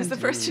animals. He was the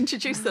first to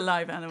introduce the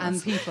live animals.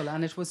 And people,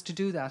 and it was to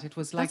do that. It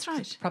was like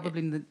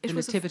probably the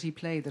nativity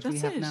play that we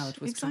have now. It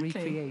was exactly. To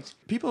recreate.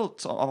 People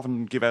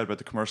often give out about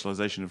the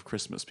commercialization of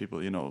Christmas. People,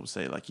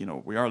 say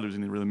we are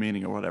losing the real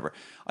meaning or whatever.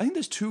 I think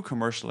there's two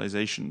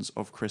commercializations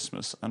of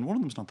Christmas, and one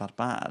of them's not that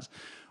bad.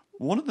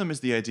 One of them is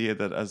the idea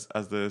that, as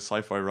the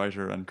sci-fi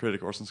writer and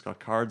critic Orson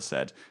Scott Card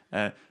said,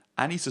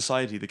 any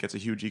society that gets a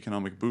huge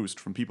economic boost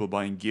from people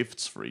buying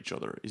gifts for each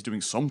other is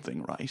doing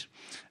something right.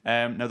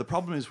 Now, the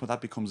problem is when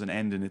that becomes an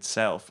end in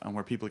itself and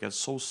where people get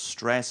so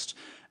stressed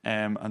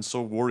and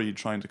so worried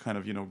trying to kind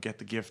of, get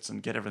the gifts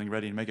and get everything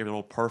ready and make everything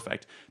all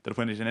perfect, that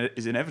when it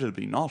is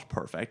inevitably not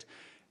perfect,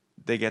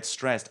 they get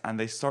stressed and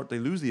they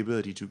lose the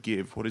ability to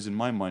give what is, in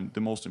my mind,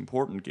 the most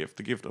important gift,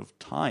 the gift of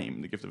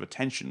time, the gift of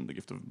attention, the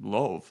gift of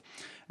love.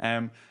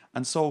 And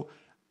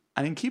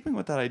in keeping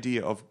with that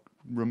idea of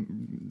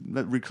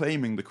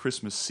reclaiming the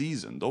Christmas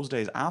season, those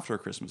days after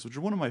Christmas, which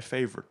are one of my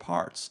favorite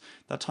parts,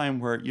 that time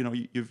where,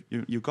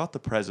 you've got the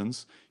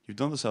presents, you've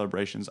done the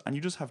celebrations, and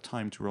you just have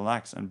time to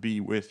relax and be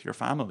with your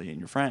family and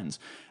your friends.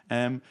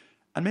 And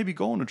maybe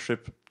go on a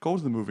trip, go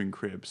to the moving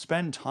crib,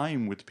 spend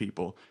time with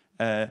people.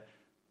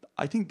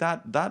 I think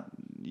that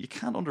you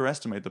can't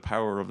underestimate the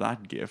power of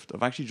that gift,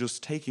 of actually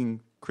just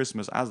taking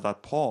Christmas as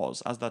that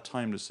pause, as that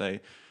time to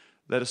say,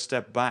 let us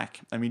step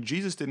back. I mean,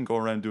 Jesus didn't go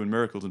around doing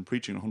miracles and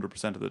preaching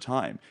 100% of the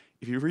time.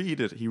 If you read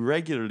it, he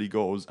regularly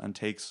goes and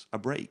takes a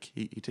break.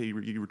 He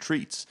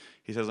retreats.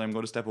 He says, I'm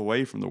going to step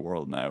away from the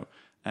world now.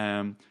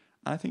 And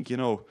I think, it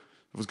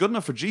was good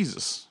enough for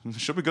Jesus. It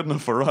should be good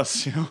enough for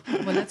us,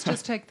 Well, let's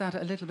just take that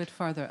a little bit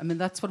further. I mean,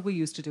 that's what we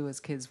used to do as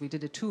kids. We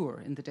did a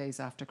tour in the days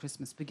after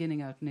Christmas,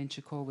 beginning out in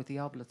Inchicore with the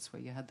Oblates,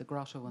 where you had the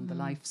grotto and the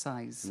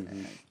life-size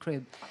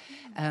crib.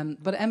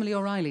 But Emily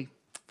O'Reilly,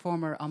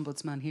 former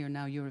ombudsman here,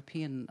 now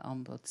European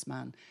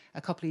ombudsman,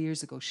 a couple of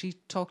years ago, she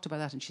talked about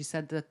that, and she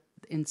said that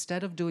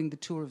instead of doing the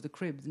tour of the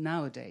crib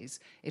nowadays,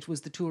 it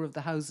was the tour of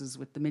the houses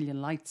with the million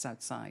lights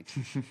outside.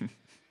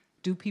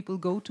 Do people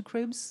go to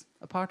cribs,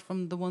 apart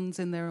from the ones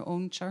in their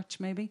own church,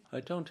 maybe? I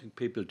don't think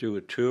people do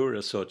a tour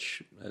as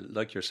such.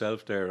 Like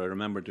yourself there, I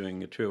remember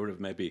doing a tour of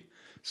maybe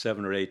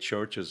 7 or 8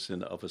 churches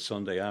of a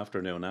Sunday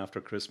afternoon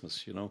after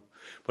Christmas,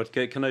 But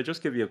can I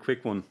just give you a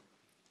quick one?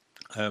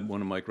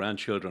 One of my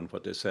grandchildren,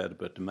 what they said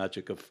about the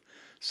magic of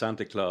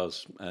Santa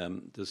Claus.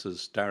 This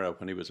is Dara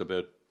when he was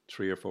about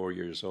 3 or 4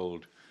 years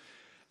old.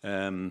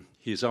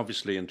 He's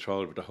obviously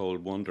enthralled with the whole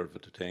wonder of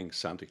the thing,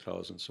 Santa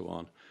Claus and so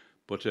on.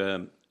 But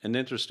an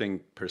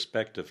interesting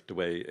perspective, the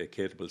way a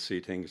kid will see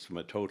things from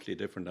a totally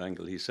different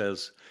angle. He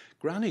says,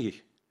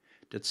 Granny,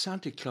 did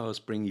Santa Claus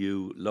bring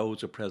you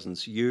loads of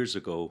presents years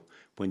ago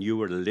when you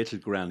were a little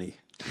granny?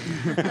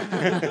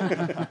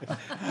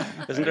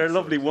 Isn't there a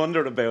lovely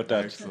wonder about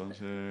that?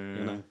 Excellent.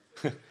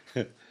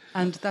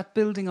 And that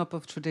building up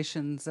of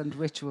traditions and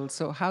rituals.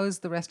 So how is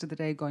the rest of the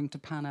day going to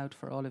pan out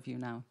for all of you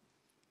now?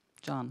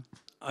 John?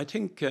 I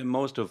think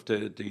most of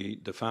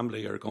the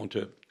family are going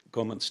to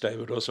come and stay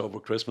with us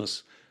over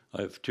Christmas.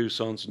 I have 2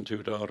 sons and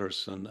 2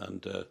 daughters, and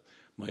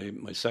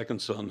my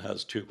second son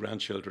has 2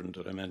 grandchildren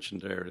that I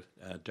mentioned there,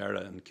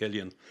 Dara and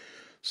Killian.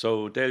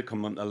 So they'll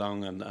come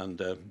along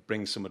and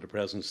bring some of the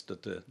presents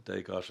that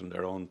they got in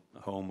their own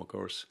home, of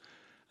course.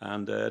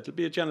 And it'll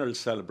be a general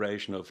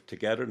celebration of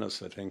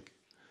togetherness, I think.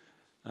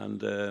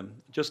 And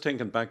just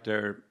thinking back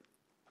there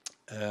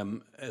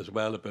as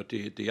well about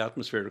the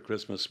atmosphere of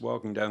Christmas,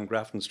 walking down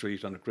Grafton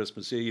Street on a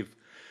Christmas Eve,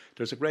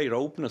 there's a great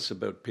openness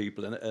about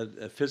people and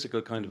a physical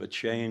kind of a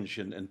change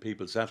in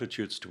people's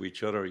attitudes to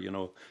each other.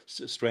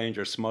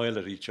 Strangers smile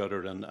at each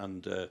other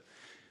and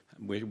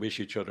wish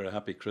each other a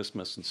happy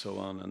Christmas and so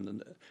on.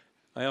 And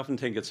I often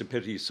think it's a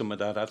pity some of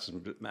that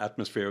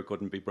atmosphere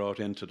couldn't be brought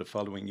into the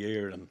following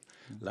year and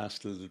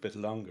last a little bit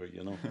longer,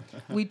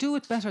 We do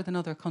it better than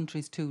other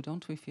countries too,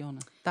 don't we,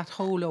 Fiona? That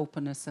whole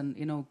openness and,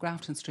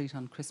 Grafton Street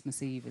on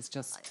Christmas Eve is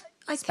just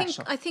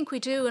special. I think we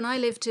do. And I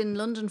lived in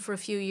London for a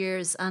few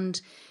years,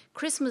 and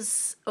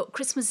Christmas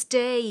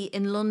Day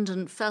in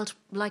London felt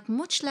like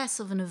much less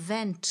of an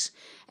event.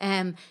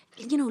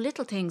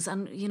 Little things,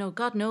 and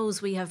God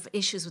knows we have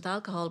issues with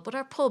alcohol, but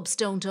our pubs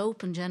don't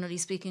open, generally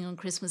speaking, on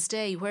Christmas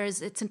Day,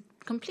 whereas it's a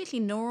completely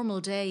normal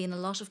day in a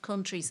lot of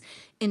countries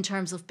in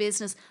terms of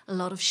business. A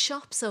lot of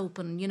shops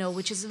open,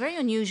 which is very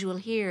unusual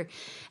here.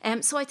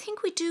 So I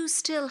think we do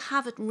still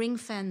have it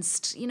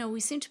ring-fenced. We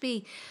seem to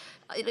be...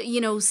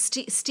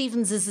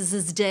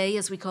 Stevens's Day,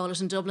 as we call it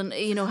in Dublin,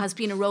 has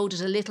been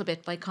eroded a little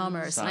bit by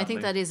commerce. Sadly. And I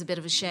think that is a bit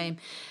of a shame.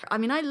 I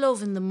mean, I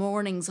love in the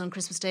mornings on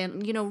Christmas Day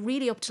and,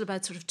 really up till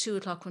about sort of 2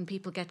 o'clock when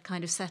people get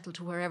kind of settled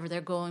to wherever they're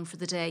going for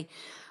the day.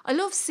 I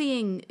love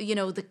seeing,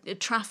 the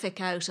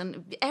traffic out,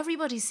 and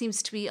everybody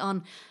seems to be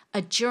on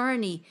a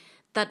journey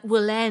that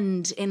will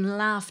end in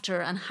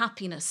laughter and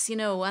happiness,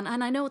 and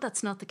I know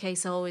that's not the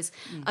case always.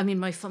 I mean,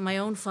 my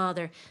own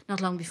father, not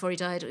long before he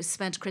died,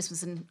 spent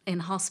Christmas in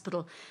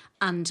hospital,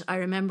 and I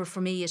remember for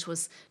me it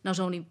was not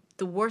only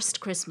the worst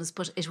Christmas,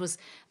 but it was,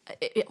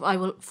 I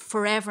will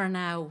forever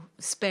now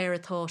spare a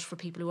thought for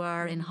people who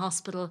are in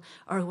hospital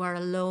or who are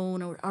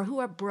alone or who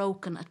are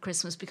broken at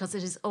Christmas, because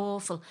it is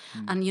awful.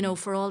 And,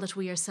 for all that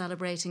we are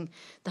celebrating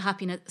the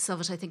happiness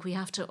of it, I think we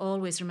have to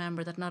always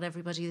remember that not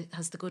everybody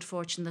has the good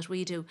fortune that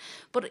we do.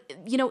 But,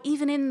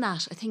 even in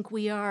that, I think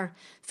we are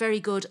very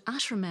good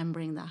at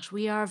remembering that.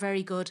 We are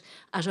very good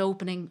at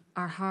opening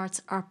our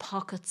hearts, our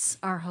pockets,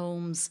 our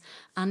homes,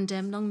 and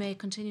long may it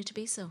continue to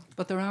be so.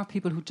 But there are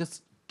people who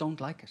just don't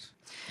like it.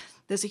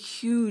 There's a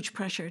huge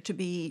pressure to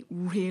be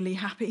really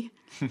happy,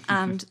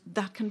 and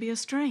that can be a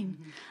strain.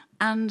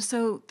 And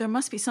so there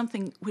must be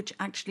something which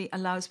actually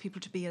allows people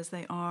to be as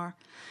they are.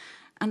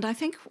 And I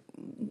think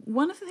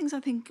one of the things I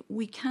think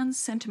we can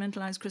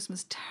sentimentalise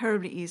Christmas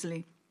terribly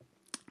easily,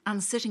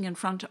 and sitting in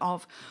front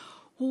of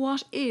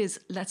what is,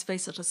 let's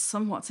face it, a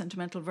somewhat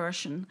sentimental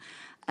version,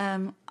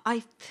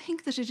 I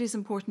think that it is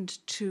important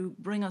to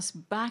bring us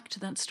back to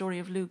that story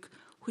of Luke,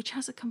 which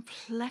has a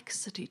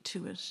complexity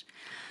to it.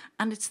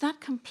 And it's that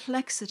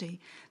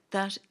complexity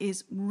that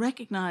is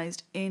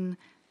recognised in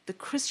the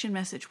Christian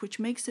message, which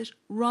makes it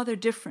rather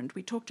different.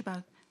 We talked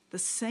about the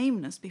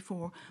sameness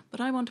before,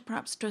 but I want to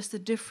perhaps stress the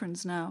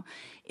difference now.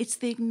 It's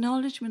the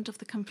acknowledgement of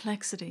the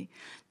complexity.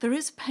 There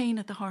is pain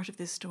at the heart of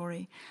this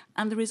story,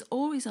 and there is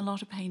always a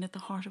lot of pain at the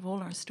heart of all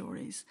our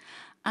stories.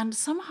 And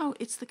somehow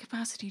it's the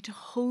capacity to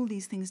hold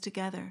these things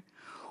together,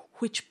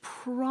 which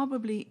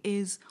probably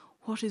is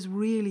what is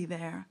really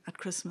there at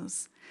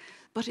Christmas.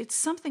 But it's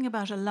something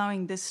about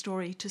allowing this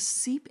story to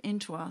seep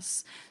into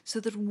us so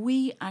that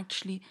we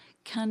actually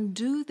can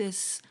do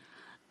this,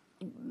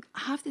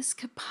 have this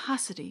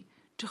capacity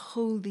to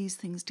hold these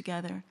things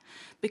together,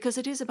 because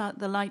it is about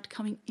the light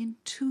coming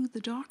into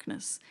the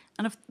darkness.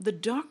 And if the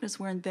darkness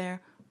weren't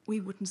there, we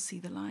wouldn't see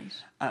the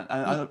light. And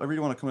I really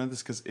want to come into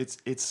this because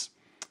this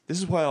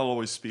is why I'll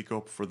always speak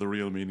up for the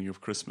real meaning of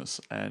Christmas.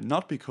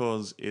 Not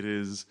because it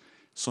is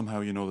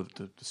somehow,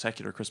 the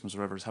secular Christmas or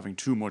whatever is having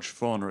too much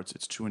fun, or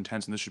it's too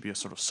intense and this should be a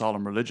sort of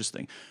solemn religious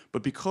thing.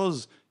 But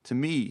because, to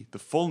me, the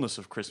fullness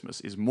of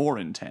Christmas is more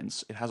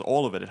intense. It has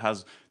all of it. It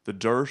has the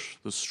dirt,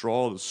 the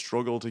straw, the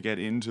struggle to get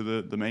into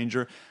the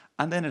manger.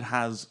 And then it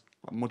has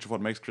much of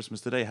what makes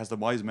Christmas today. It has the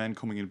wise men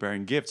coming and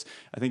bearing gifts.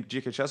 I think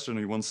G.K.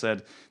 Chesterton once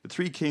said, "The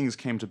 3 kings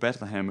came to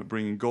Bethlehem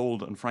bringing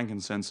gold and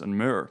frankincense and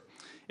myrrh.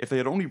 If they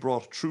had only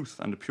brought truth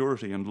and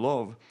purity and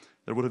love,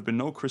 there would have been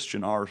no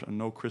Christian art and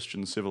no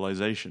Christian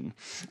civilization."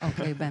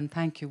 Okay, Ben,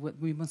 thank you.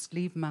 We must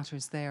leave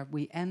matters there.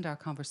 We end our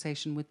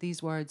conversation with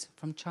these words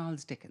from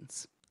Charles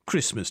Dickens.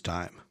 Christmas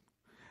time.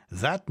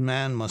 That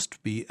man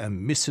must be a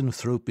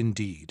misanthrope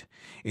indeed,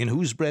 in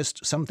whose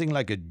breast something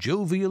like a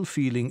jovial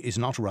feeling is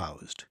not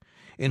roused,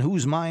 in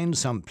whose mind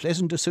some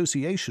pleasant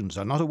associations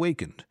are not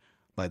awakened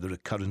by the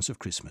recurrence of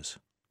Christmas.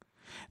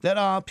 There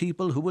are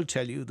people who will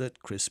tell you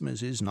that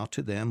Christmas is not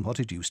to them what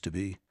it used to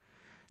be,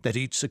 that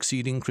each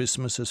succeeding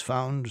Christmas has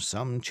found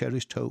some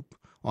cherished hope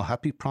or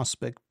happy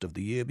prospect of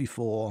the year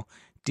before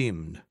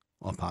dimmed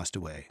or passed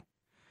away,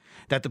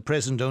 that the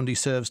present only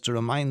serves to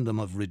remind them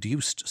of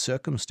reduced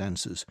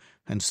circumstances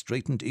and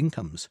straitened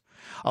incomes,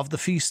 of the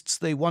feasts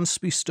they once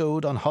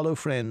bestowed on hollow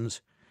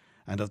friends,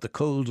 and of the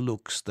cold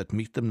looks that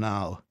meet them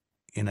now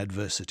in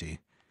adversity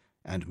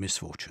and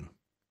misfortune.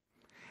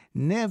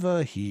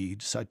 Never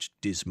heed such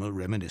dismal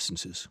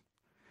reminiscences.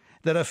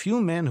 There are few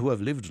men who have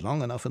lived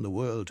long enough in the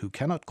world who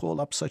cannot call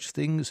up such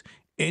things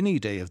any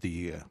day of the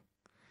year.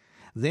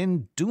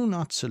 Then do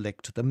not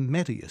select the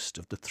merriest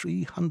of the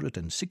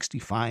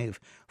 365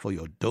 for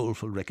your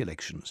doleful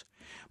recollections,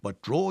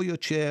 but draw your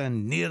chair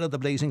nearer the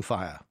blazing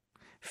fire,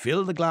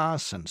 fill the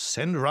glass and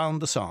send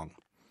round the song.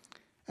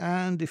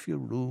 And if your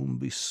room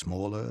be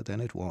smaller than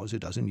it was a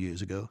dozen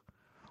years ago,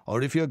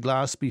 or if your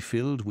glass be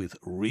filled with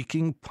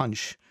reeking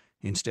punch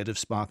instead of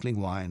sparkling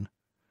wine,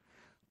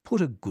 put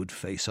a good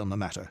face on the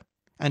matter,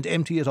 and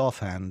empty it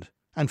offhand,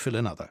 and fill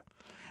another,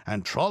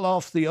 and troll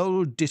off the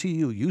old ditty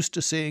you used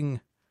to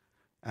sing,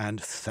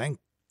 and thank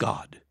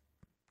God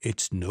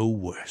it's no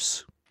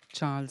worse.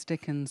 Charles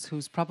Dickens,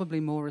 who's probably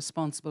more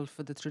responsible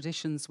for the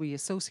traditions we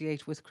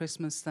associate with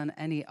Christmas than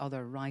any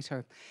other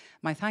writer.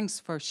 My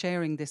thanks for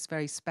sharing this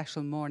very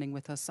special morning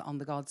with us on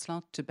the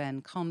Godslot to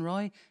Ben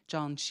Conroy,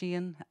 John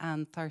Sheehan,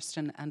 Anne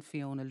Thurston and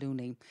Fiona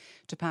Looney.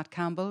 To Pat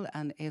Campbell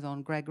and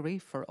Aidan Gregory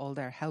for all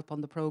their help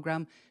on the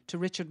programme. To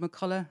Richard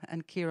McCullough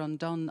and Kieran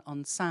Dunn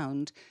on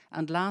sound.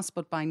 And last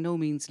but by no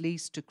means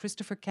least, to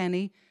Christopher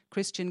Kenny,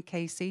 Christian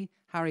Casey,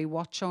 Harry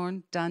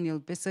Watchorn, Daniel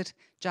Bissett,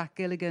 Jack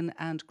Gilligan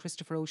and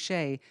Christopher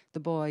O'Shea, the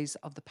boys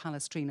of the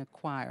Palestrina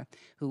Choir,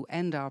 who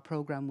end our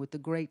programme with the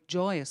great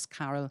joyous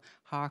carol,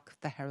 Hark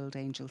the Herald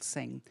Angels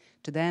Sing.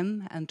 To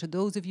them and to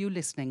those of you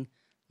listening,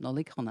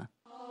 Nolly Cunna.